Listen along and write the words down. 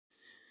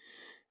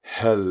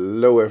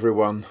Hello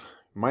everyone,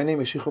 my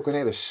name is Hugo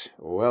Cornelis.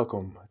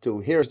 Welcome to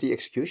Here's the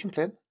Execution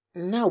Plan.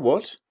 Now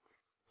what?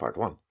 Part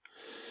 1.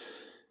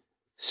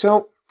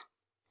 So,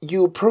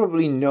 you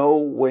probably know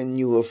when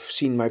you have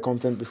seen my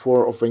content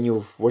before or when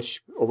you've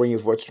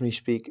watched me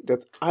speak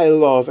that I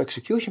love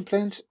execution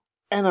plans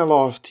and I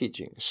love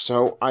teaching.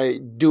 So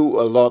I do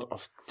a lot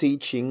of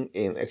teaching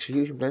in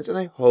execution plans and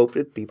I hope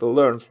that people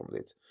learn from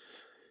it.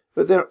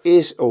 But there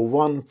is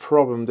one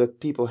problem that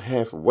people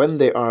have when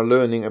they are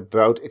learning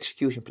about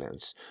execution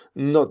plans.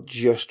 Not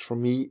just for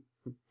me,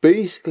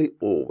 basically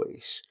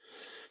always.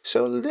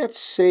 So let's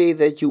say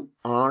that you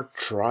are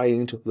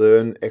trying to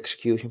learn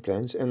execution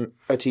plans and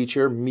a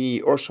teacher,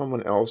 me or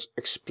someone else,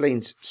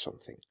 explains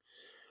something.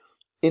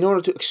 In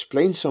order to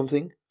explain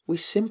something, we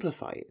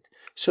simplify it.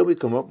 So we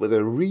come up with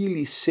a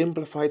really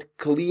simplified,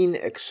 clean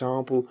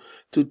example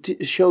to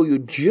show you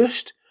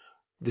just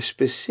the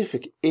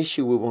specific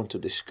issue we want to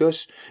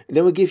discuss, and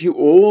then we give you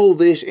all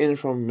this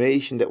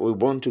information that we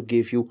want to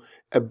give you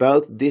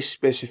about this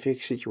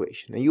specific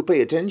situation. And you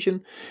pay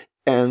attention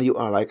and you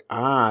are like,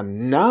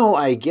 now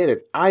I get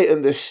it. I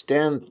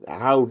understand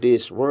how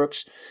this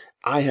works.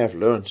 I have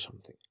learned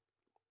something.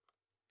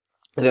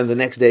 And then the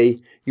next day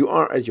you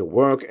are at your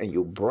work and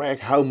you brag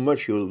how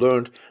much you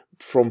learned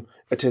from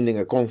attending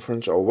a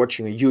conference or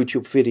watching a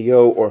YouTube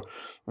video or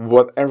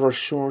whatever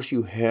source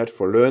you had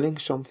for learning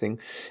something.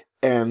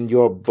 And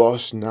your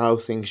boss now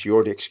thinks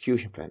you're the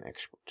execution plan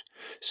expert.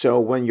 So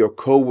when your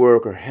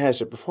coworker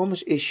has a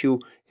performance issue,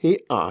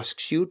 he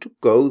asks you to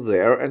go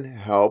there and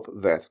help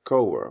that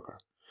coworker.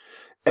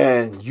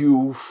 And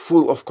you,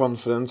 full of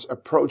confidence,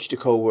 approach the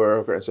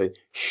coworker and say,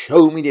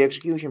 "Show me the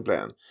execution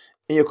plan."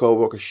 And your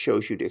coworker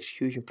shows you the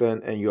execution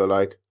plan and you're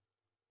like,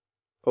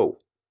 "Oh,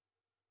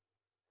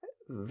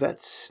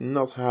 that's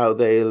not how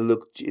they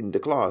looked in the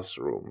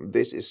classroom.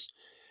 This is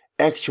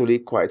actually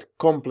quite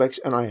complex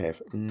and I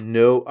have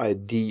no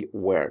idea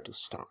where to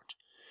start."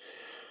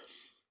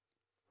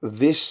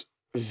 This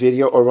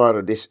video, or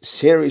rather this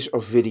series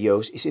of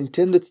videos, is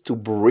intended to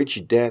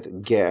bridge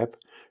that gap,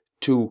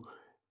 to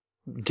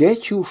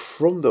get you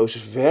from those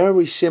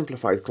very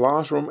simplified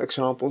classroom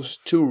examples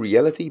to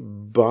reality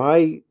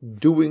by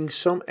doing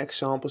some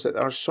examples that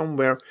are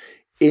somewhere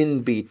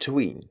in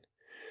between.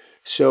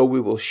 So we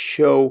will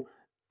show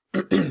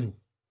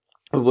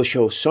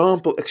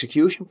sample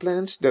execution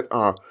plans that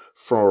are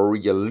for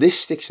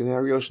realistic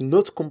scenarios,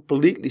 not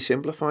completely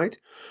simplified,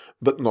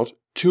 but not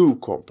too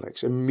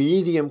complex. A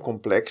medium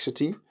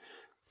complexity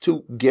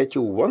to get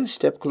you one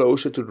step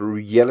closer to the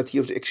reality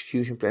of the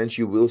execution plans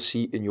you will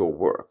see in your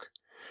work.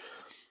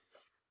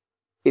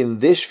 In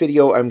this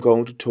video, I'm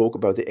going to talk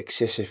about the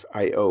excessive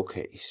I/O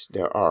case.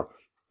 There are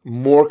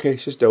more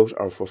cases, those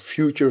are for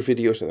future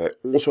videos that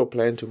I also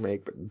plan to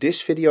make, but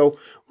this video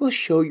will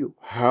show you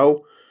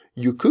how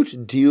you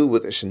could deal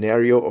with a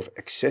scenario of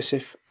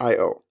excessive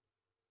I/O.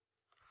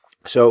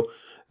 So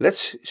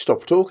let's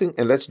stop talking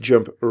and let's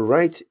jump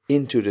right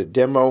into the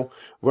demo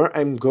where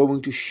I'm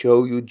going to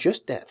show you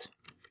just that.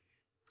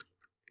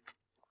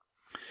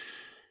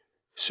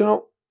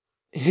 So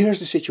here's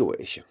the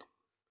situation.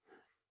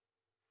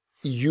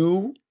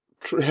 You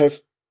have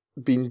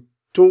been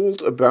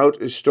told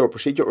about a store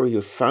procedure, or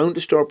you found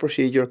a store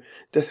procedure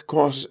that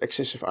causes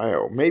excessive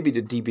I/O. Maybe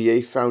the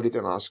DBA found it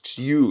and asks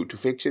you to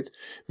fix it.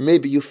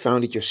 Maybe you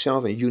found it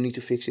yourself and you need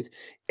to fix it.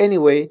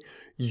 Anyway,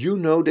 you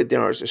know that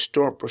there is a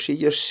store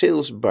procedure,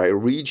 sales by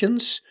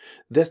regions,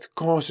 that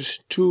causes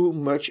too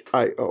much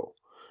I/O.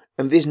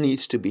 And this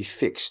needs to be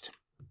fixed.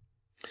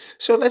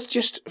 So let's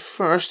just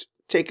first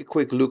take a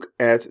quick look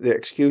at the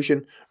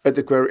execution, at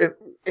the query, and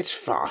it's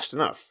fast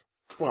enough.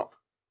 Well,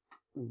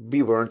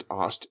 we weren't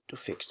asked to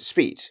fix the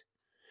speed.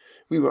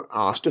 We were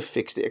asked to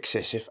fix the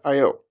excessive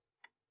I/O.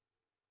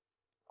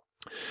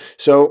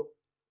 So,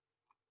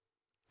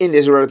 in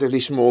this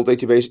relatively small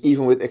database,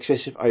 even with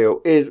excessive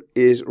I/O, it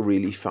is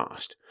really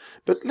fast.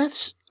 But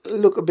let's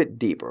look a bit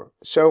deeper.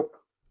 So,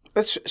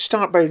 let's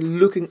start by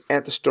looking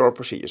at the store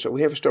procedure. So,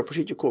 we have a store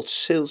procedure called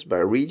sales by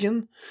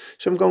region.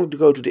 So, I'm going to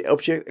go to the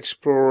Object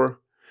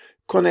Explorer,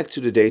 connect to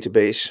the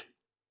database,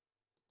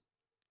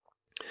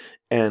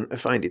 and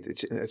find it.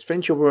 It's in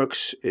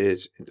AdventureWorks,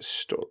 it's in the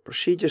Store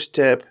Procedures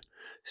tab,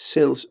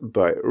 Sales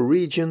by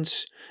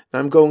Regions.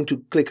 I'm going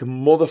to click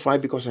Modify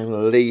because I'm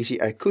lazy.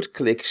 I could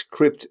click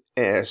Script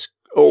as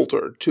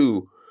Alter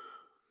to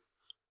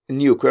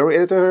New Query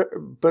Editor,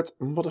 but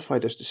Modify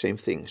does the same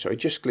thing. So I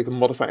just click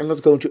Modify. I'm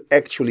not going to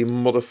actually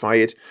modify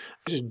it,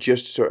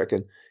 just so I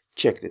can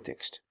check the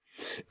text.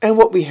 And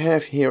what we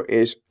have here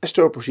is a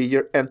store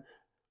procedure, and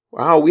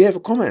wow, we have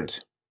a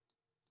comment.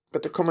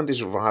 But the comment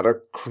is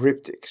rather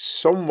cryptic.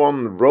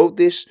 Someone wrote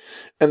this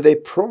and they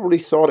probably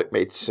thought it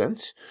made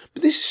sense.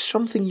 But this is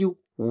something you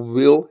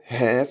will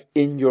have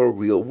in your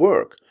real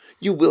work.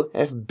 You will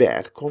have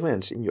bad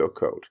comments in your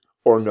code,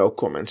 or no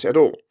comments at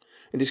all.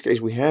 In this case,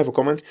 we have a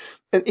comment.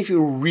 And if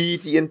you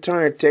read the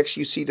entire text,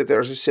 you see that there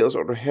is a sales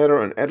order header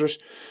and address.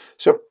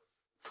 So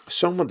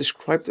someone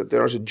described that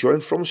there is a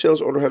join from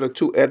sales order header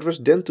to address,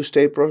 then to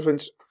state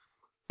province,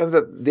 and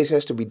that this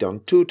has to be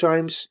done 2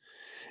 times.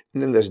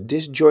 And then there's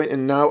this join,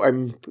 and now I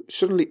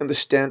suddenly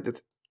understand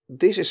that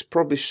this is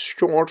probably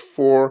short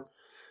for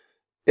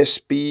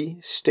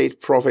SP,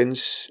 state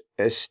province,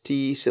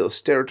 ST,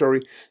 sales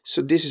territory.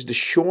 So this is the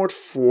short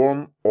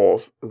form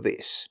of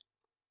this.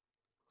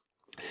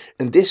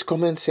 And this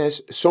comment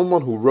says,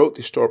 someone who wrote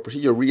this stored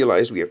procedure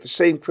realized we have the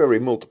same query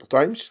multiple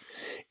times.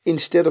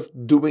 Instead of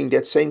doing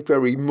that same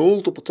query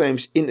multiple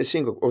times in a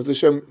single, or the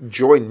same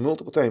join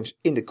multiple times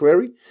in the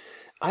query,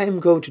 I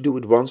am going to do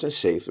it once and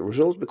save the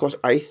results because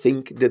I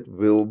think that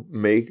will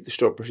make the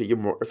stored procedure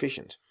more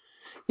efficient.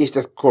 Is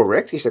that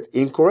correct? Is that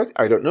incorrect?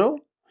 I don't know.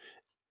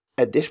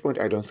 At this point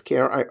I don't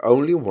care, I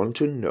only want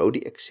to know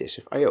the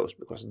excessive IOs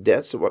because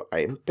that's what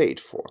I am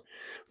paid for.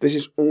 This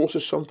is also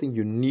something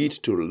you need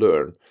to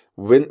learn.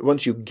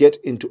 Once you get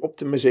into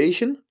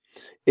optimization,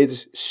 it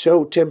is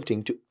so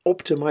tempting to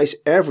optimize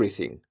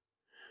everything.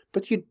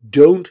 But you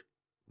don't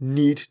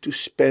need to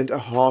spend a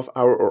half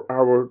hour or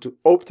hour to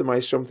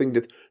optimize something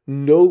that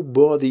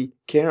nobody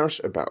cares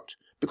about,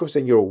 because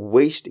then you're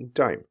wasting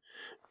time.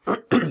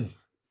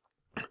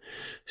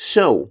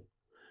 So,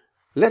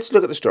 let's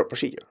look at the stored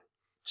procedure.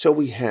 So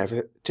we have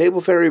a table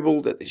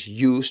variable that is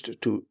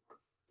used to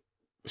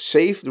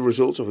save the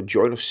results of a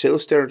join of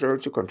sales territory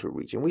to country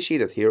region. We see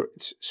that here,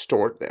 it's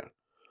stored there.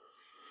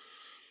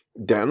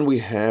 Then we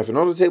have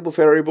another table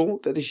variable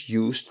that is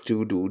used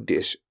to do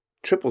this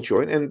triple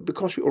join, and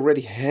because we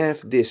already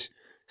have this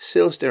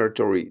sales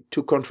territory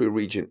to country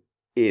region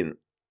in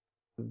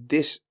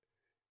this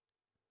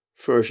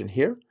version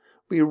here,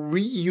 we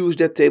reuse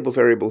that table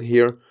variable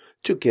here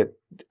to get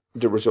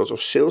the results of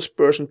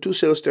salesperson to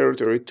sales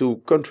territory to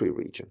country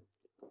region.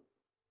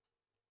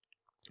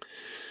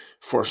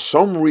 For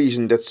some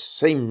reason, that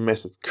same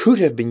method could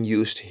have been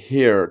used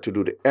here to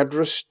do the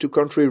address to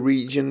country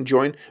region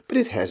join, but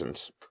it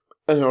hasn't.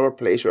 Another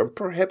place where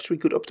perhaps we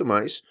could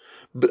optimize,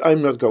 but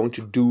I'm not going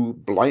to do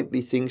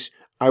blindly things.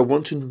 I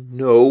want to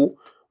know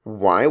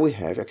why we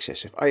have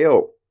excessive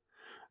I/O.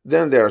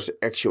 Then there's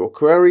the actual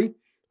query,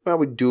 where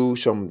we do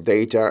some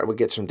data, we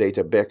get some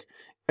data back,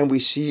 and we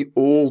see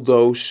all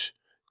those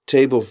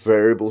table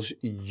variables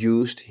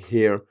used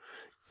here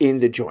in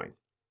the join.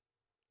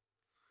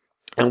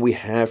 And we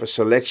have a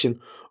selection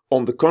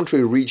on the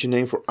country region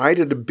name for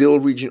either the bill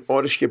region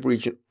or the ship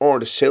region or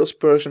the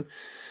salesperson,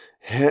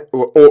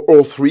 or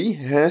all three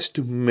has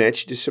to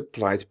match the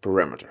supplied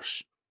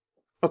parameters.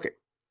 Okay,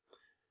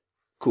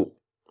 cool.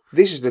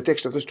 This is the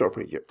text of the stored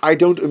procedure. I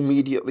don't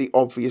immediately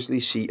obviously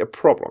see a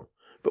problem,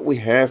 but we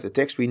have the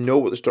text, we know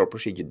what the stored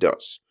procedure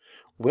does.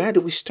 Where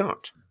do we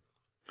start?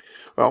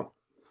 Well,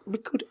 we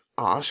could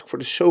ask for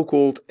the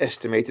so-called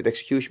estimated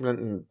execution plan,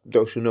 and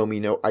those who know me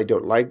know I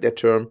don't like that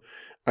term.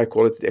 I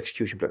call it the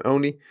execution plan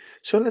only.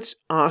 So let's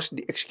ask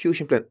the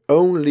execution plan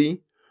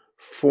only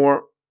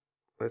for,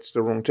 that's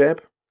the wrong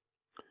tab,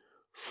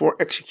 for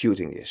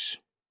executing this.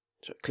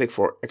 So click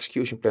for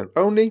execution plan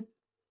only,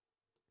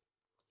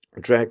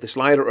 drag the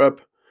slider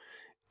up,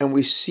 and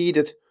we see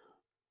that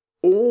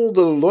all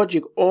the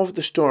logic of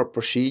the stored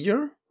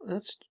procedure,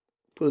 let's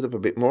put it up a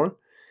bit more,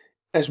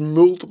 as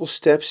multiple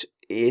steps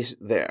is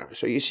there.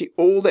 So you see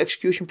all the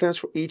execution plans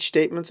for each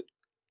statement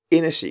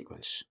in a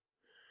sequence.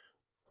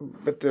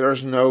 But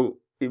there's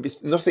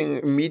nothing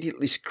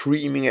immediately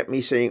screaming at me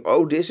saying,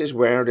 oh, this is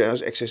where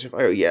there's excessive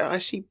I/O. Yeah, I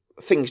see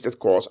things that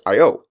cause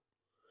I/O.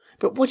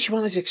 But which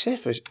one is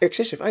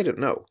excessive? I don't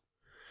know.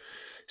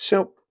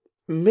 So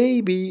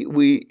maybe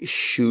we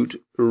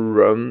should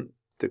run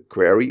the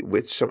query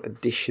with some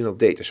additional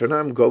data. So now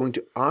I'm going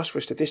to ask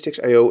for statistics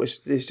I/O and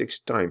statistics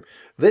time.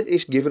 That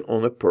is given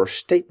on a per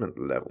statement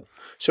level.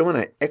 So when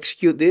I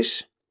execute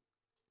this,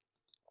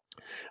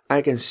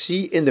 I can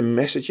see in the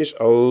messages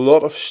a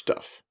lot of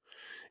stuff.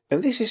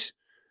 And this is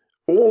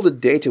all the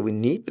data we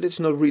need, but it's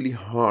not really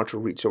hard to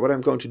read. So what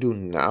I'm going to do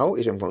now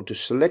is I'm going to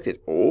select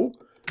it all,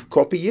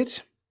 copy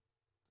it.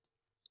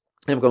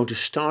 I'm going to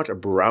start a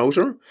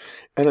browser,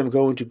 and I'm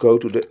going to go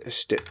to the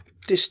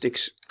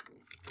statistics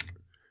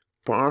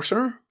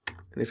parser.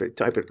 And if I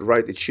type it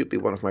right, it should be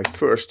one of my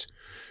first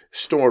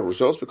stored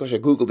results, because I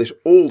Google this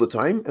all the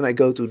time. And I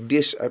go to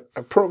this,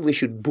 I probably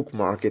should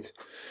bookmark it.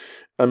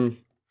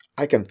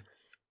 I can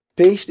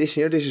paste this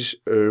here. This is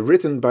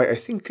written by, I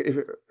think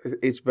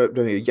it's by,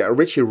 yeah,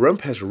 Richie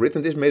Rump has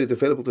written this, made it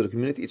available to the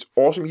community. It's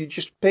awesome. You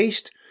just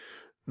paste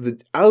the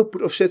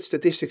output of set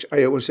statistics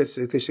I/O and set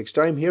statistics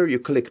time here. You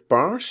click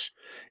parse,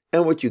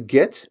 and what you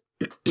get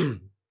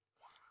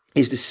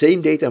is the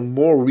same data,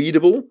 more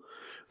readable,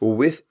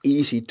 with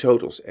easy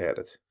totals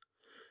added.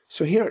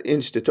 So here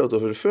is the total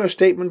for the first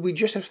statement. We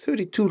just have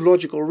 32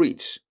 logical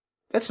reads.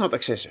 That's not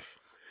excessive.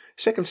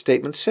 Second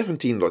statement,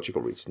 17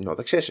 logical reads, not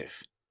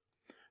excessive.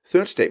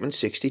 Third statement,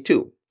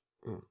 62.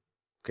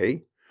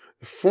 Okay.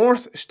 The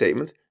fourth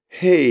statement,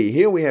 hey,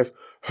 here we have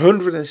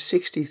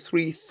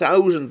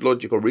 163,000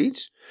 logical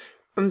reads.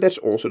 And that's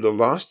also the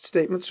last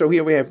statement. So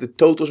here we have the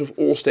totals of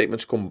all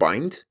statements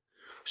combined.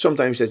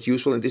 Sometimes that's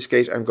useful. In this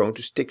case, I'm going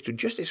to stick to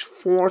just this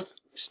fourth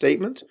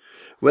statement,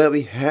 where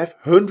we have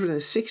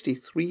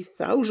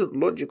 163,000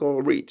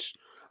 logical reads.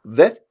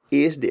 That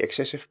is the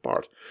excessive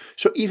part.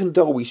 So even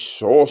though we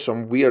saw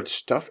some weird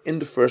stuff in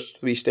the first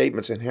 3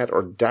 statements and had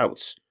our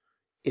doubts,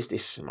 is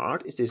this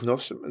smart? Is this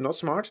not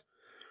smart?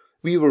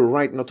 We were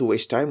right not to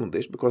waste time on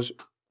this because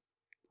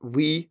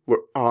we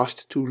were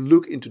asked to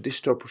look into this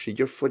store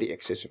procedure for the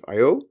excessive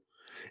I/O,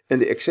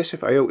 and the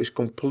excessive I/O is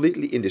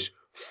completely in this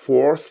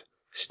 4th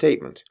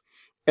statement.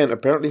 And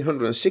apparently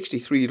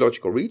 163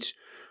 logical reads,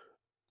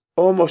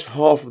 almost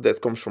half of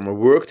that comes from a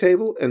work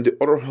table and the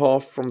other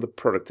half from the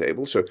product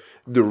table. So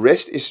the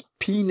rest is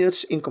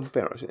peanuts in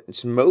comparison.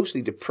 It's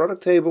mostly the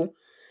product table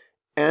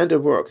and the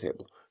work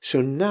table.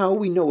 So now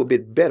we know a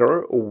bit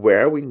better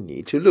where we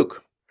need to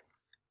look.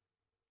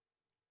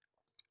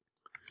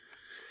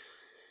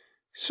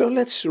 So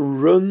let's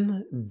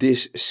run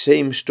this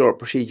same store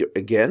procedure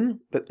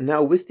again, but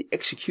now with the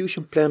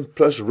execution plan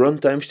plus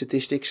runtime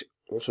statistics,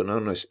 also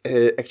known as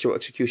actual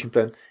execution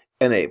plan,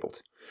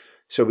 enabled.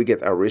 So we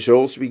get our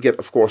results, we get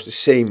of course the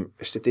same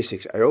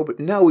statistics I/O, but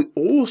now we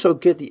also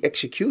get the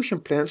execution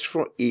plans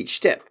for each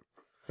step.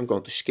 I'm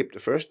going to skip the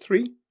first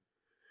 3.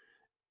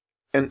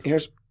 And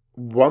here's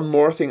one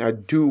more thing I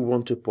do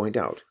want to point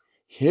out.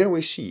 Here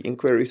we see in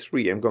query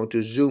 3, I'm going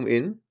to zoom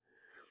in.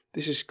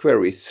 This is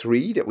query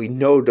 3 that we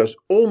know does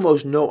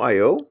almost no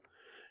I/O.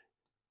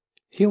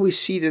 Here we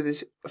see that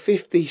it's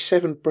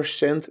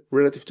 57%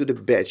 relative to the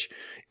batch.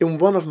 In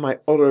one of my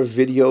other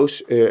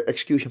videos,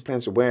 execution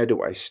plans, where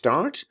do I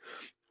start?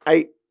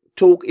 I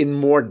talk in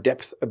more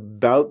depth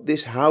about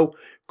this, how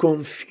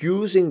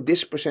confusing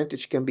this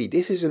percentage can be.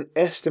 This is an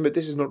estimate,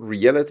 this is not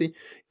reality.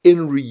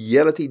 In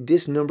reality,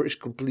 this number is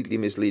completely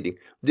misleading.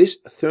 This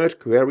 3rd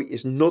query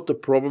is not the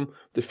problem.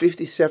 The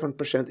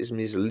 57% is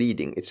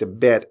misleading. It's a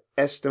bad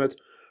estimate.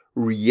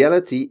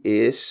 Reality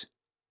is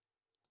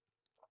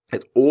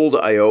that all the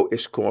I/O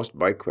is caused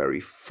by query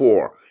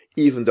 4.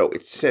 Even though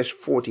it says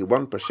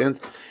 41%,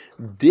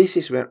 this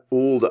is where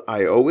all the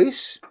I/O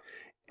is.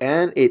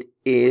 And it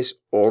is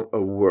on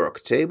a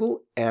work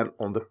table and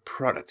on the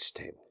products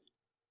table.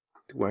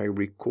 Do I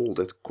recall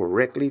that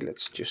correctly?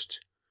 Let's just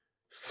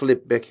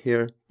flip back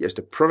here. Yes,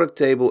 the product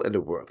table and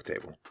the work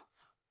table.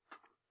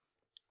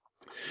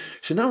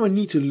 So now I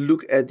need to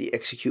look at the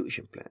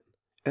execution plan.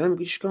 And I'm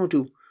just going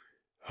to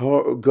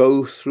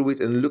go through it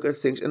and look at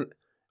things. And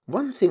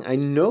one thing I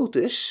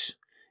notice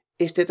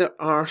is that there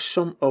are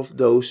some of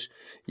those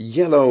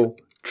yellow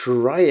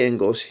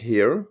triangles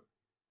here.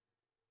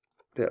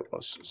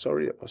 There's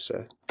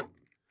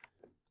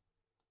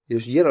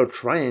yellow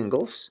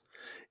triangles.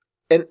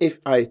 And if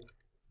I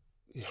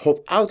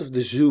hop out of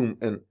the zoom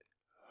and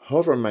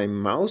hover my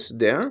mouse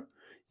there,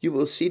 you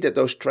will see that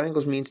those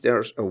triangles means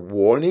there's a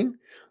warning.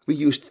 We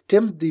used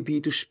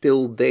tempdb to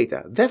spill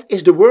data. That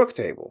is the work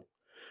table.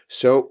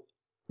 So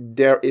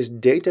there is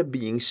data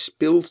being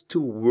spilled to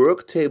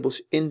work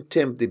tables in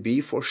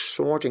tempdb for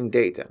sorting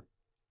data.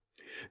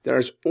 There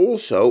is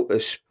also a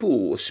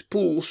spool.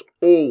 Spools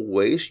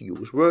always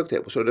use work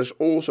tables. So there's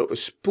also a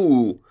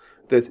spool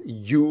that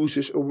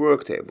uses a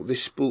work table.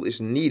 This spool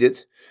is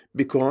needed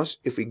because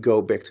if we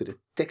go back to the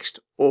text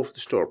of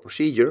the store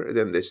procedure, and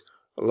then this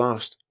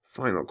last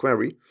final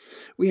query,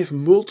 we have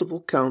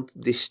multiple count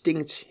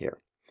distincts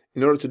here.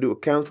 In order to do a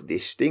count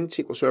distinct,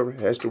 SQL Server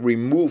has to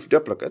remove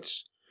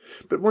duplicates.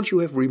 But once you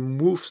have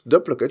removed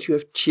duplicates, you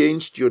have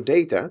changed your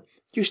data.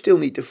 You still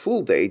need the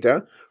full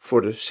data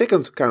for the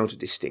second count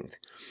distinct.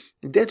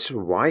 That's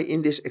why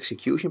in this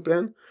execution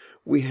plan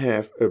we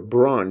have a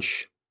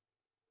branch.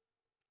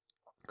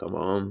 Come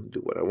on, do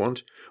what I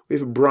want. We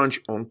have a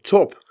branch on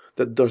top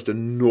that does the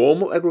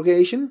normal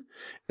aggregation.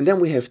 And then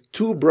we have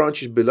 2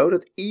 branches below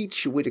that,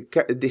 each with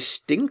a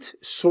distinct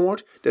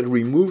sort that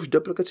removes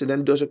duplicates and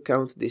then does a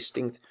count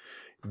distinct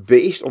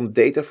based on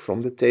data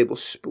from the table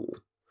spool.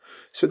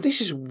 So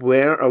this is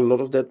where a lot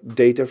of that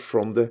data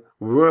from the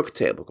work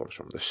table comes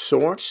from, the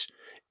sorts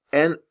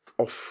and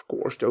of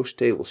course those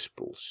table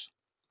spools.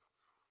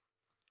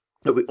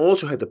 But we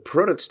also had the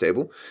products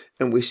table,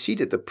 and we see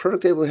that the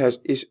product table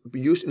is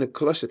used in a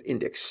clustered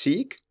index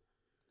seek.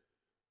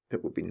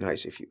 It would be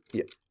nice if you,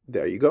 yeah,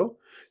 there you go.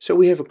 So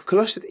we have a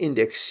clustered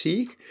index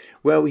seek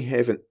where we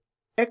have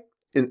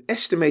an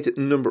estimated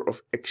number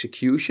of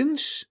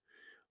executions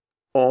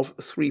of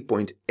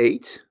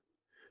 3.8,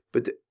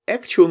 but the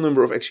actual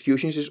number of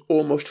executions is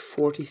almost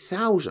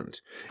 40,000.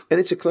 And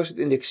it's a clustered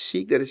index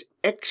seek that is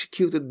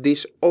executed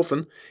this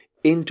often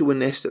into a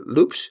nested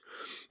loops.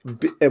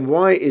 And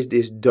why is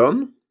this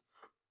done?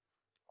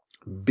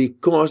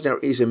 Because there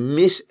is a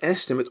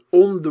misestimate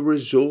on the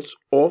results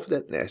of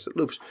that nested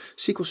loops.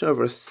 SQL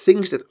Server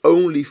thinks that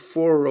only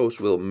 4 rows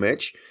will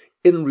match.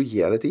 In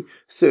reality,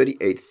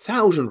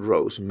 38,000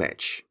 rows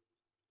match.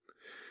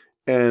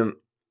 And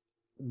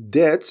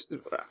that,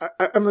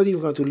 I'm not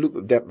even going to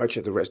look that much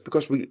at the rest,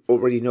 because we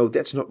already know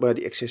that's not where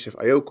the excessive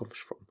I/O comes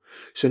from.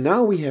 So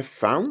now we have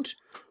found,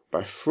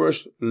 by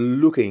first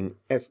looking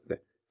at the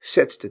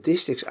set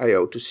statistics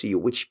I/O to see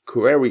which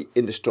query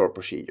in the store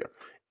procedure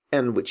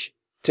and which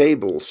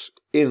tables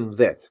in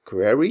that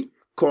query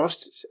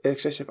caused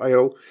excessive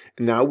I/O,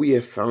 now we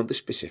have found the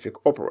specific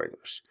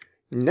operators.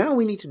 Now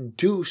we need to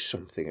do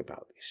something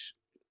about this.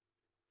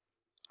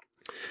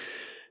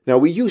 Now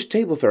we use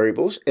table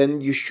variables,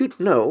 and you should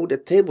know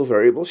that table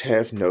variables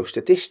have no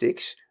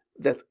statistics.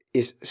 That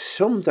is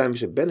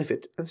sometimes a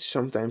benefit and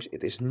sometimes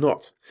it is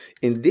not.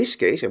 In this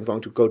case, I'm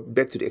going to go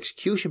back to the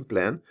execution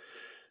plan.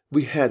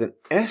 We had an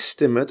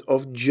estimate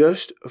of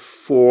just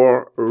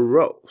 4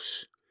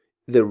 rows.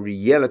 The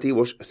reality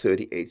was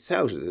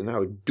 38,000. And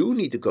now I do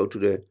need to go to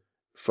the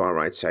far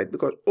right side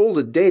because all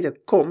the data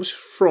comes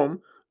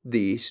from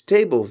these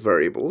table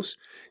variables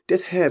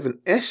that have an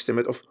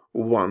estimate of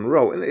 1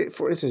 row. And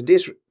for instance,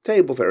 this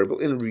table variable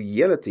in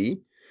reality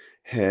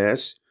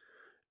has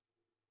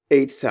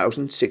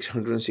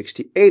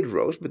 8,668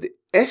 rows, but the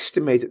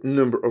estimated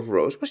number of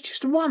rows was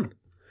just 1.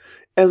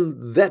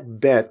 And that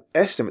bad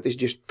estimate is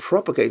just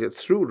propagated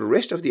through the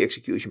rest of the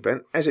execution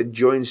plan as it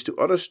joins to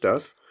other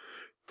stuff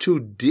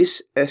to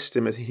this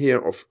estimate here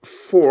of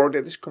 4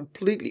 that is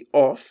completely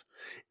off,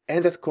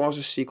 and that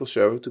causes SQL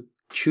Server to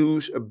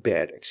choose a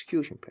bad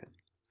execution plan.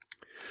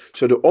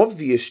 So the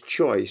obvious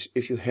choice,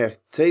 if you have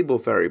table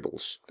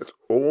variables that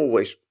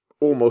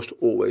almost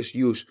always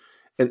use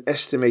an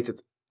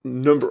estimated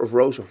number of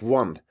rows of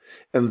 1,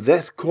 and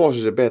that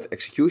causes a bad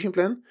execution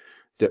plan,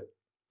 the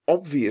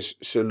obvious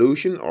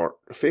solution or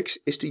fix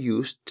is to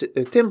use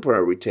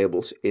temporary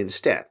tables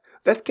instead.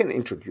 That can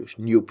introduce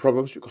new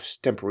problems because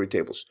temporary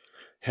tables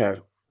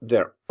have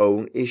their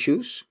own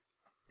issues,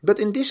 but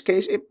in this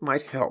case it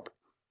might help.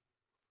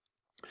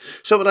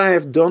 So what I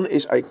have done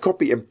is I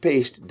copy and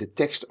paste the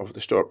text of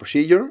the stored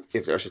procedure.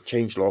 If there's a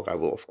changelog, I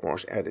will of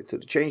course add it to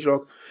the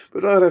changelog.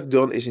 But what I've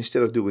done is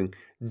instead of doing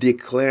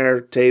declare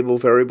table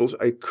variables,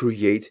 I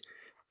create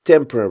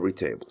temporary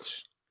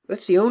tables.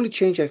 That's the only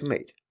change I've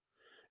made.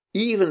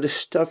 Even the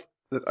stuff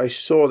that I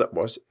saw that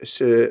was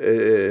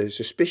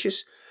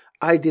suspicious,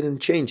 I didn't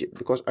change it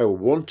because I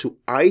want to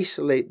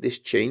isolate this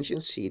change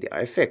and see the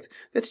effect.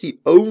 That's the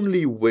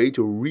only way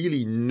to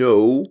really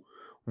know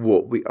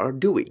what we are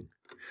doing.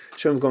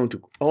 So I'm going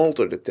to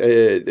alter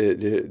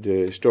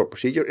the stored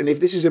procedure. And if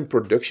this is in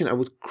production, I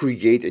would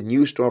create a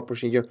new stored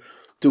procedure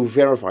to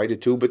verify the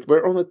two. But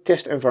we're on a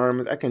test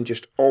environment. I can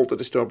just alter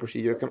the stored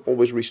procedure. I can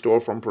always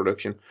restore from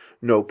production.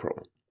 No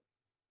problem.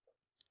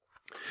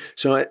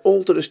 So I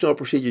alter the stored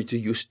procedure to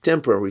use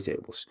temporary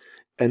tables.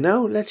 And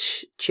now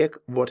let's check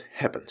what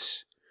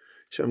happens.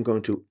 So I'm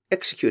going to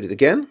execute it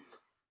again.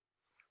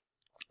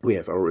 We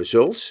have our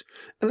results.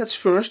 And let's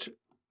first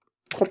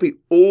copy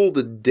all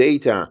the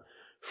data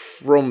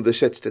from the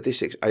set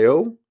statistics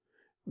IO,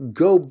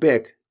 go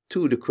back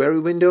to the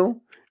query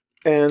window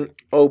and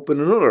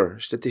open another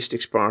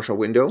statistics parser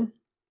window.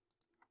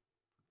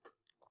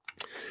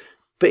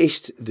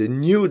 Paste the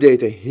new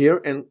data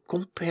here and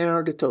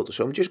compare the totals.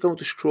 So I'm just going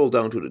to scroll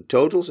down to the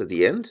totals at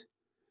the end,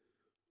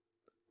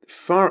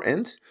 far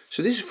end.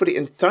 So this is for the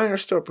entire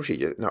stored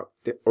procedure. Now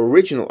the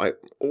original, I'm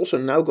also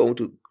now going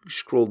to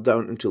scroll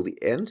down until the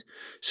end.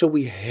 So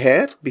we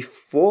had,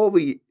 before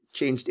we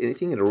changed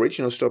anything in the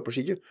original stored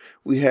procedure,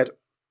 we had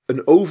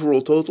an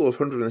overall total of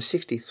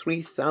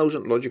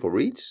 163,000 logical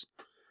reads.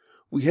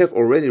 We have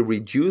already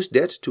reduced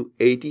that to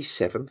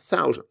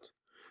 87,000.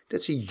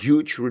 That's a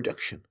huge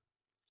reduction.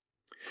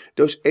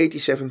 Those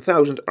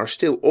 87,000 are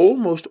still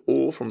almost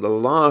all from the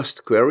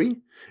last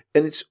query,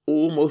 and it's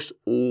almost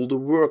all the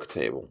work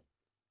table.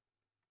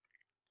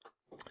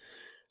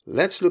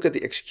 Let's look at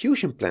the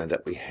execution plan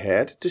that we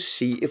had to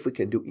see if we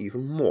can do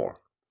even more.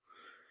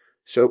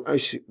 So I'm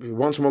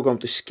once more going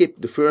to skip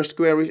the first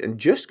queries and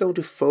just going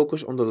to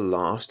focus on the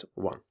last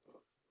one.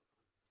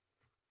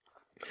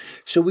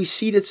 So we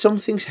see that some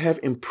things have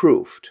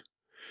improved.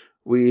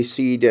 We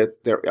see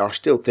that there are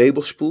still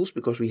table spools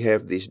because we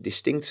have this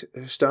distinct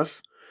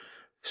stuff.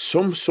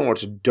 Some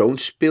sorts don't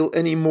spill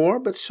anymore,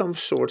 but some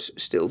sorts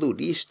still do.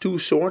 These two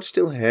sorts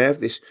still have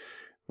this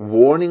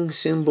warning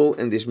symbol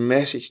and this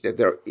message that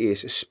there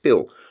is a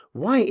spill.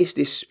 Why is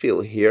this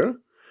spill here?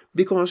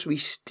 Because we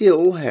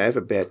still have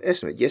a bad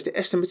estimate. Yes, the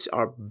estimates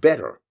are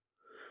better.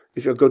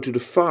 If you go to the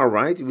far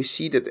right, we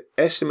see that the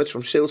estimates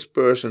from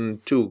salesperson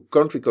to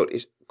country code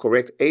is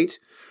correct 8.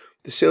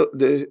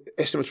 The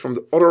estimates from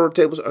the other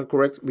tables are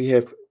correct. We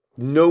have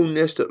no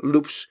nested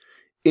loops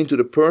into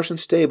the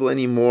persons table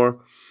anymore.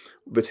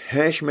 With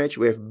hash match,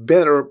 we have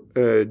better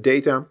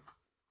data.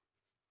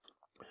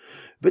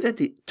 But at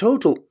the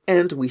total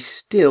end, we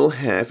still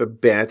have a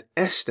bad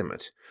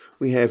estimate.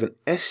 We have an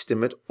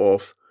estimate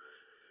of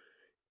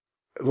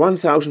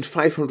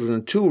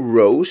 1,502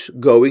 rows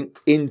going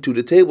into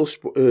the table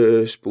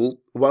spool,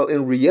 while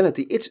in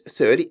reality it's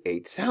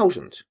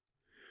 38,000.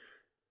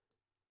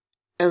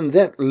 And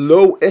that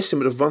low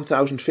estimate of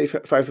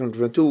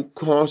 1,502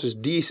 causes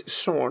these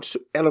sorts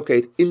to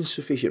allocate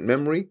insufficient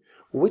memory,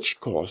 which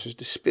causes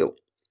the spill.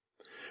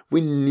 We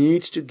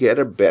need to get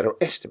a better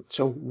estimate.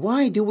 So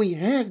why do we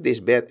have this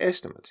bad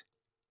estimate?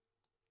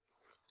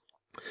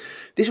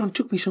 This one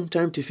took me some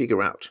time to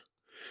figure out,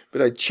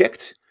 but I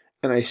checked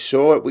and I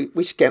saw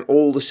we scan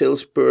all the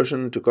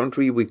salesperson to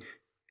country, we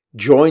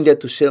join that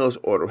to sales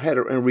order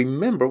header, and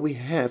remember we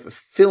have a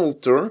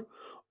filter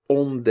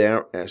on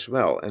there as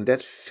well, and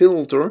that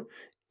filter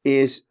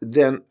is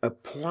then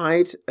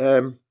applied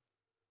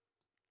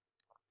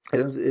I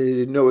don't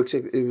know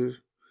exactly.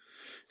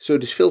 So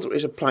this filter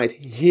is applied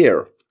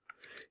here.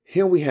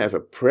 Here we have a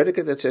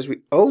predicate that says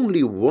we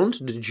only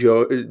want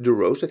the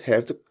rows that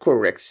have the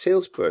correct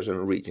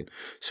salesperson region.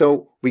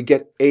 So we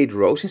get 8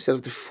 rows instead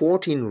of the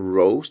 14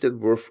 rows that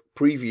were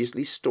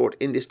previously stored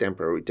in this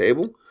temporary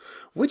table,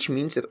 which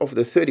means that of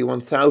the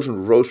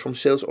 31,000 rows from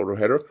sales order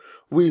header,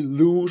 we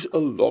lose a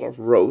lot of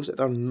rows that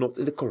are not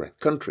in the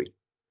correct country.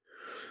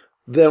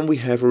 Then we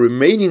have a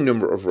remaining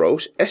number of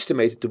rows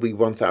estimated to be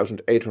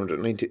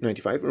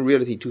 1,895, in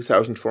reality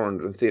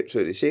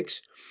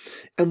 2,436.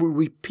 And we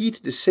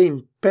repeat the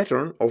same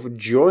pattern of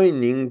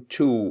joining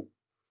to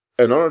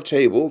another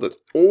table that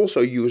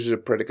also uses a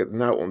predicate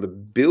now on the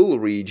bill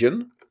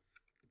region.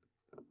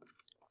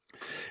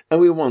 And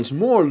we once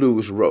more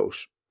lose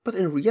rows. But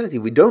in reality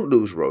we don't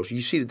lose rows.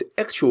 You see that the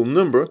actual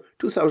number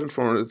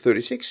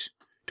 2,436,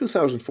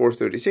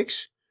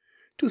 2,436,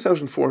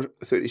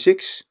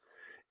 2,436,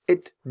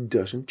 it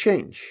doesn't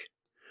change.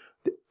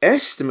 The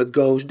estimate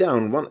goes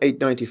down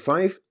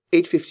 1,895,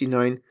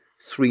 859,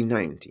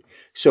 390.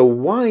 So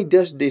why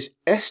does this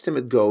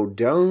estimate go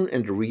down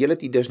and the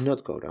reality does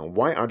not go down?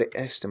 Why are the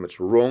estimates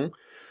wrong?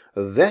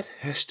 That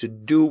has to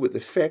do with the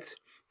fact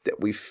that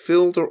we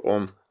filter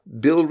on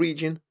bill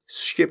region,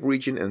 ship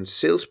region and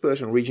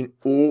salesperson region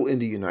all in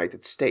the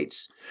United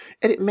States.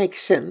 And it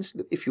makes sense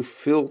that if you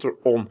filter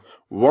on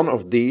one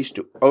of these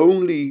to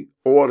only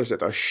orders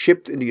that are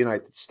shipped in the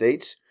United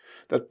States,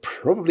 that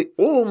probably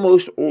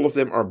almost all of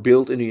them are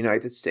built in the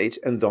United States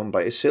and done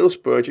by a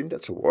salesperson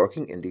that's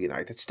working in the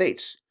United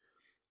States.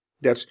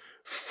 That's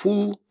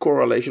full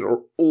correlation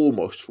or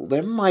almost full.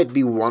 There might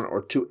be 1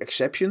 or 2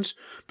 exceptions,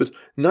 but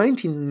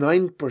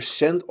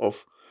 99%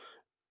 of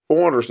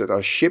orders that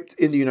are shipped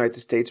in the United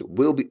States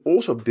will be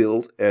also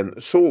built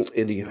and sold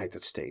in the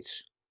United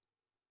States.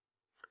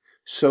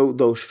 So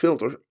those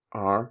filters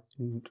are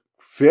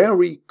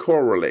very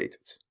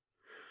correlated.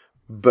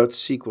 But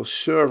SQL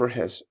Server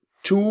has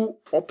 2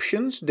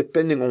 options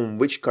depending on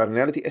which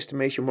cardinality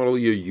estimation model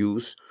you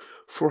use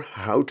for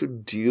how to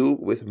deal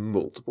with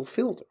multiple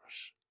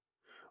filters.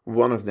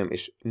 One of them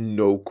is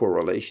no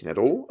correlation at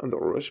all and the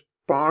other is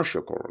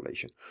partial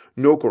correlation.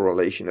 No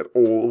correlation at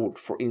all would,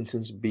 for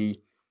instance,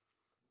 be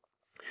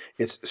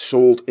it's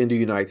sold in the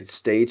United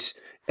States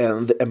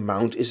and the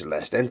amount is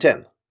less than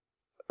 10.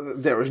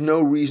 There is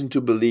no reason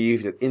to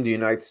believe that in the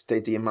United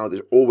States the amount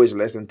is always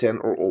less than 10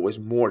 or always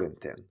more than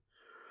 10.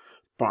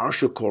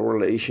 Partial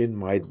correlation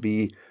might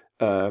be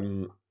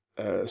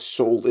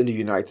sold in the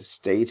United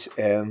States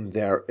and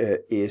there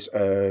is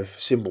a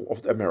symbol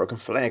of the American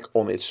flag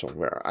on it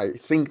somewhere. I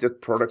think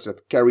that products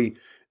that carry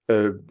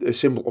a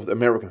symbol of the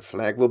American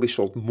flag will be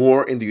sold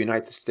more in the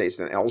United States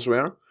than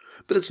elsewhere,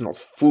 but it's not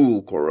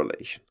full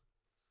correlation.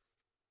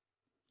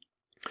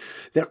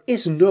 There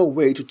is no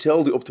way to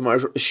tell the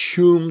optimizer,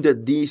 assume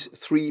that these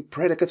 3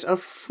 predicates are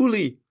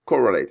fully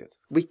correlated.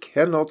 We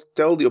cannot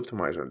tell the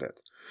optimizer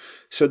that.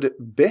 So the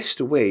best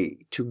way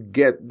to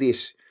get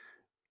this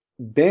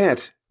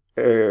bad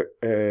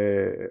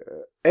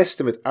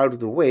estimate out of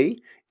the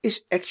way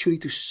is actually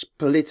to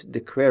split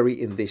the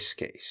query in this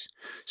case.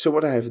 So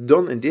what I have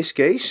done in this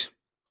case,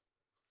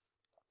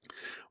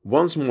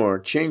 once more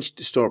changed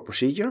the store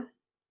procedure.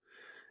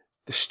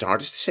 The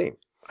start is the same.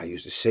 I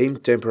use the same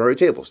temporary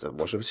tables. That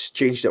was a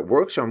change that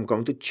worked, so I'm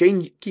going to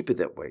keep it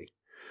that way.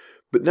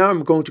 But now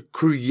I'm going to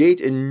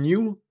create a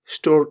new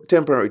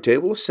temporary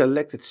table,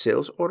 selected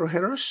sales order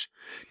headers,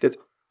 that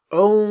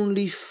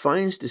only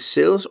finds the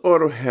sales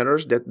order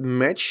headers that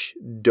match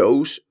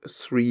those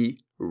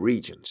 3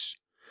 regions.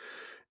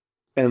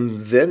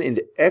 And then in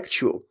the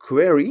actual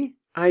query,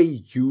 I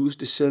use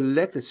the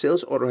selected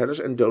sales order headers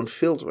and don't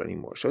filter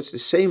anymore. So it's the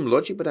same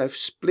logic, but I've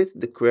split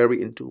the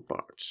query in 2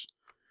 parts.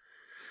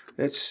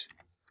 Let's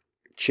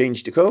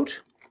change the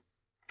code.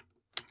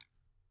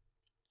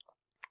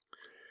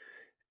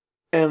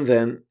 And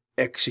then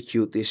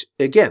execute this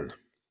again.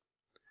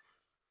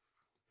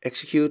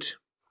 Execute.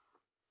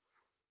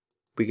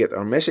 We get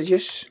our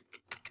messages.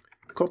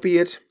 Copy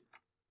it.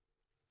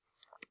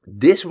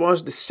 This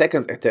was the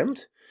second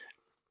attempt.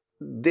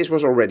 This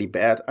was already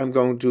bad. I'm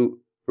going to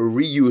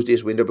reuse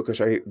this window because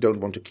I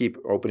don't want to keep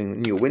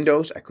opening new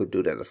windows. I could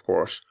do that, of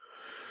course.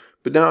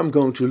 But now I'm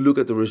going to look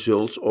at the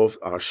results of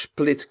our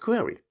split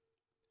query.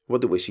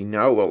 What do we see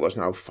now? Well, there's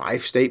now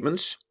 5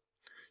 statements.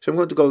 So I'm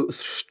going to go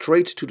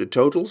straight to the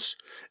totals.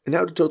 And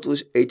now the total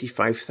is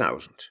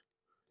 85,000.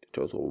 The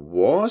total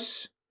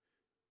was,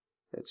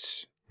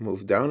 let's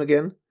move down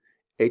again,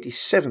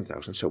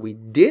 87,000. So we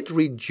did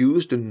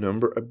reduce the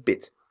number a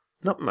bit.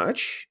 Not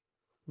much,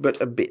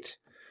 but a bit.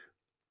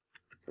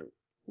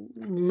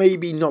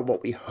 Maybe not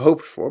what we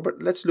hoped for,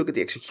 but let's look at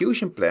the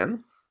execution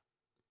plan.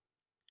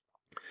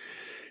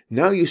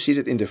 Now you see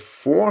that in the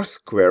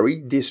 4th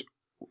query, this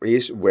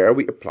is where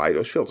we apply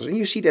those filters. And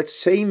you see that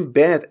same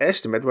bad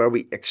estimate where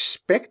we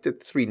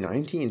expected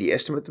 390 in the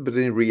estimate, but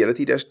in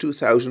reality there's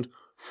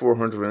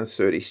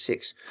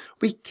 2,436.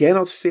 We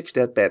cannot fix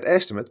that bad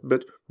estimate,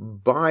 but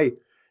by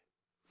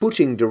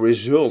putting the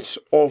results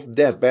of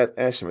that bad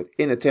estimate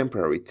in a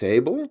temporary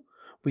table,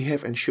 we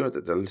have ensured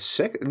that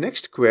the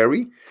next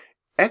query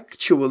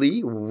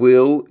actually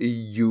will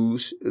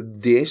use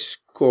this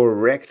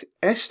correct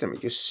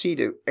estimate. You see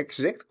the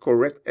exact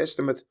correct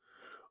estimate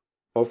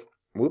of,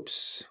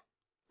 whoops,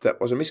 that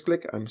was a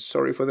misclick, I'm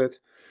sorry for that.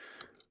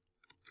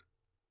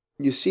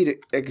 You see the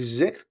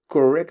exact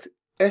correct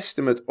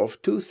estimate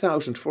of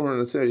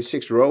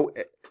 2436 row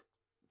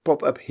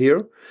pop up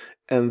here,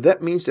 and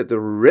that means that the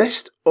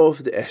rest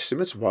of the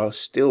estimates, while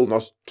still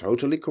not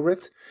totally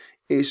correct,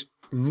 is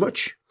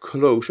much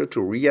closer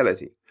to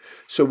reality.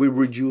 So we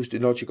reduced the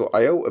logical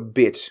I/O a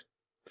bit,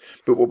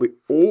 but what we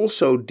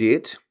also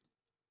did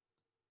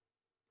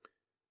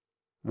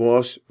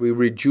was we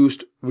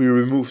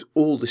removed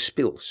all the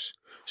spills.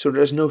 So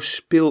there's no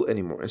spill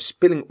anymore, and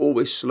spilling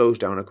always slows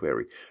down a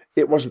query.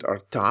 It wasn't our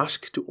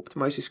task to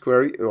optimize this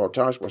query, our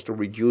task was to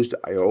reduce the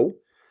I/O.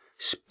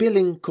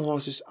 Spilling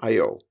causes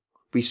I/O.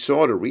 We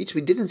saw the reads,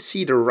 we didn't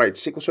see the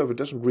writes. SQL Server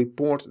doesn't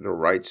report the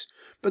writes,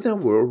 but there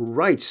were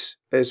writes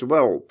as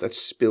well that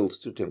spilled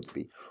to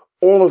TMTP.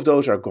 All of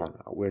those are gone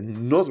now. We're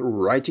not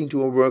writing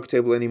to a work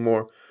table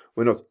anymore.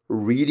 We're not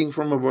reading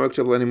from a work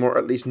table anymore,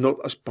 at least not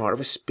as part of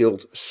a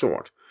spilled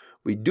sort.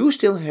 We do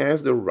still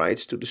have the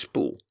writes to the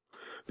spool.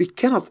 We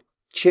cannot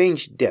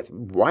change that.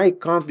 Why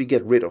can't we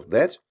get rid of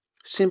that?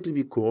 Simply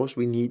because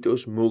we need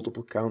those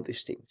multiple count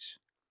distincts.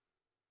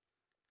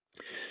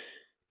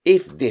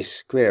 If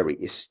this query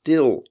is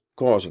still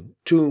causing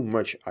too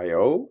much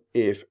I/O,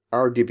 if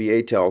our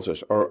DBA tells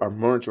us or our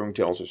monitoring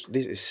tells us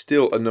this is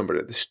still a number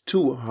that is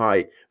too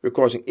high, we're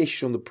causing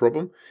issues on the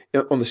problem,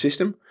 on the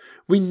system,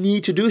 we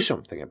need to do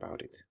something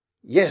about it.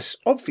 Yes,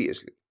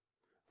 obviously.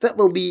 That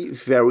will be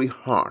very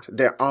hard.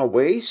 There are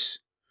ways,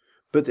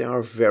 but they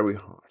are very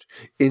hard.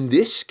 In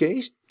this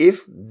case,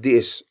 if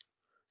this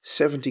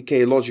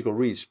 70k logical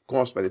reads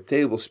caused by the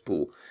table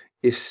spool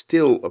is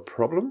still a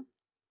problem,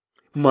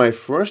 my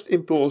first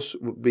impulse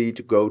would be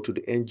to go to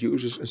the end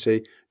users and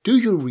say, do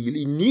you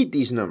really need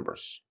these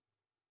numbers?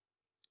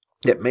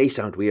 That may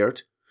sound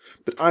weird,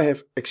 but I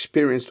have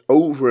experienced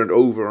over and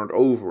over and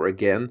over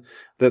again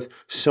that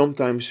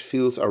sometimes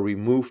fields are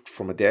removed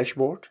from a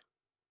dashboard,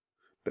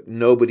 but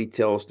nobody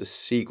tells the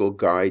SQL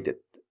guy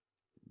that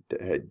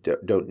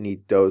don't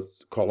need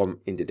those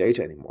column in the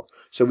data anymore.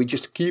 So we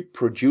just keep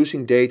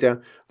producing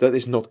data that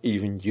is not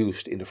even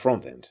used in the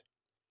front end.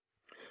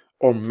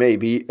 Or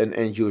maybe an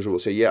end user will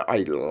say, yeah, I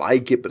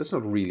like it, but it's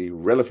not really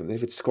relevant.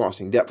 If it's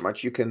costing that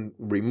much, you can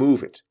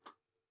remove it.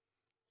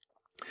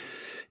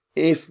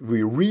 If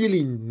we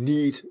really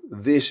need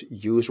this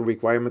user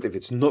requirement, if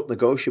it's not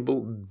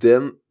negotiable,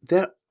 then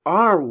there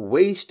are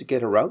ways to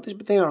get around this,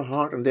 but they are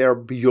hard and they are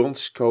beyond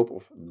scope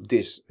of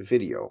this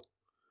video.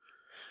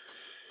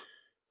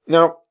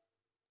 Now,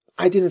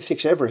 I didn't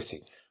fix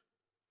everything.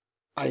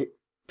 I'm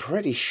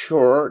pretty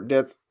sure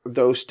that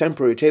those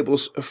temporary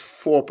tables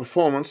for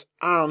performance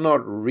are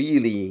not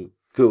really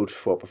good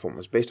for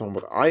performance. Based on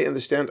what I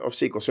understand of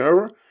SQL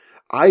Server,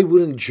 I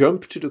wouldn't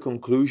jump to the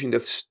conclusion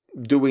that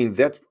doing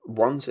that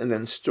once and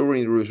then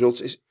storing the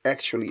results is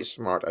actually a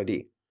smart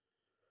idea.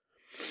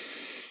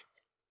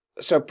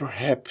 So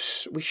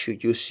perhaps we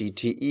should use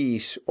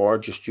CTEs or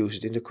just use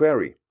it in the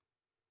query.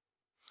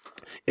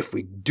 If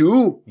we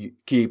do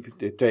keep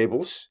the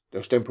tables,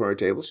 those temporary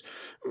tables,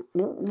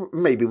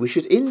 maybe we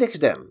should index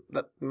them.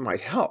 That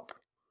might help.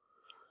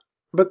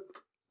 But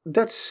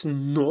that's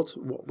not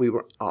what we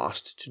were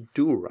asked to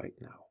do right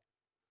now.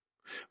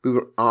 We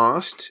were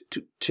asked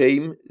to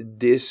tame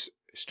this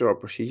store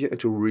procedure and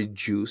to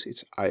reduce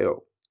its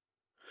I/O.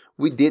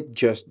 We did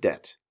just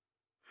that.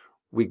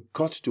 We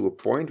got to a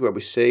point where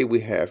we say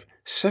we have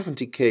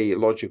 70k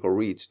logical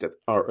reads that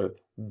are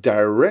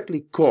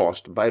directly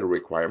caused by the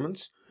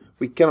requirements.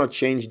 We cannot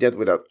change that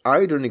without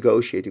either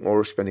negotiating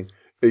or spending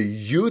a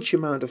huge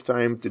amount of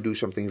time to do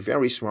something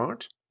very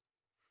smart.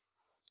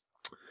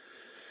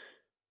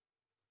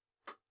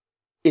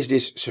 Is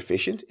this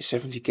sufficient? Is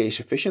 70k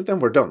sufficient? Then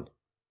we're done.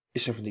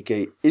 Is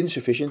 70k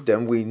insufficient?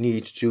 Then we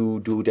need to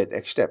do that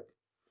next step.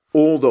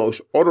 All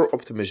those other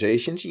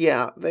optimizations,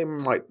 yeah, they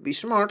might be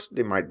smart,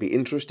 they might be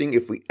interesting.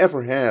 If we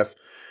ever have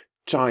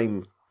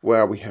time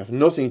where we have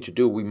nothing to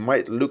do, we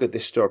might look at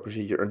this store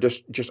procedure and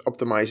just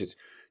optimize it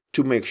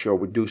to make sure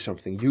we do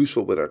something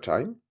useful with our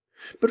time.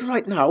 But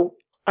right now,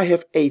 I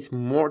have 8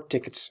 more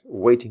tickets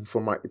waiting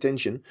for my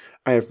attention.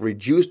 I have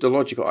reduced the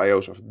logical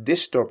I/Os of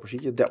this store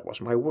procedure. That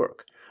was my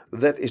work.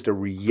 That is the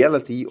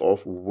reality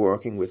of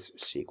working with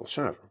SQL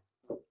Server.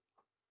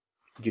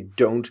 You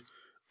don't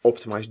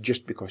optimize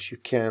just because you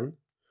can.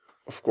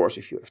 Of course,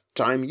 if you have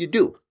time, you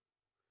do.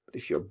 But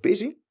if you're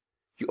busy,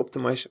 you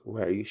optimize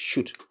where you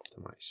should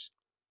optimize.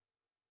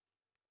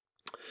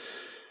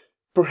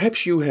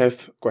 Perhaps you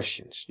have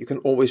questions. You can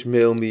always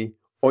mail me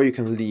or you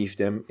can leave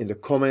them in the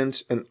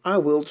comments and I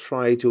will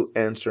try to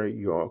answer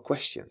your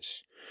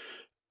questions.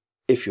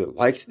 If you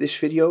liked this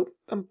video,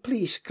 then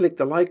please click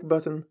the like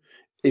button.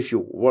 If you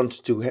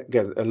want to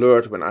get an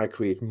alert when I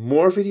create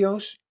more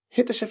videos,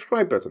 hit the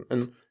subscribe button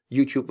and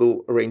YouTube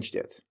will arrange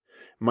that.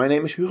 My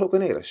name is Hugo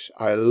Cornelis.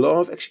 I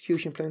love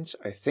execution plans.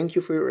 I thank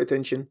you for your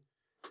attention.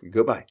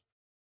 Goodbye.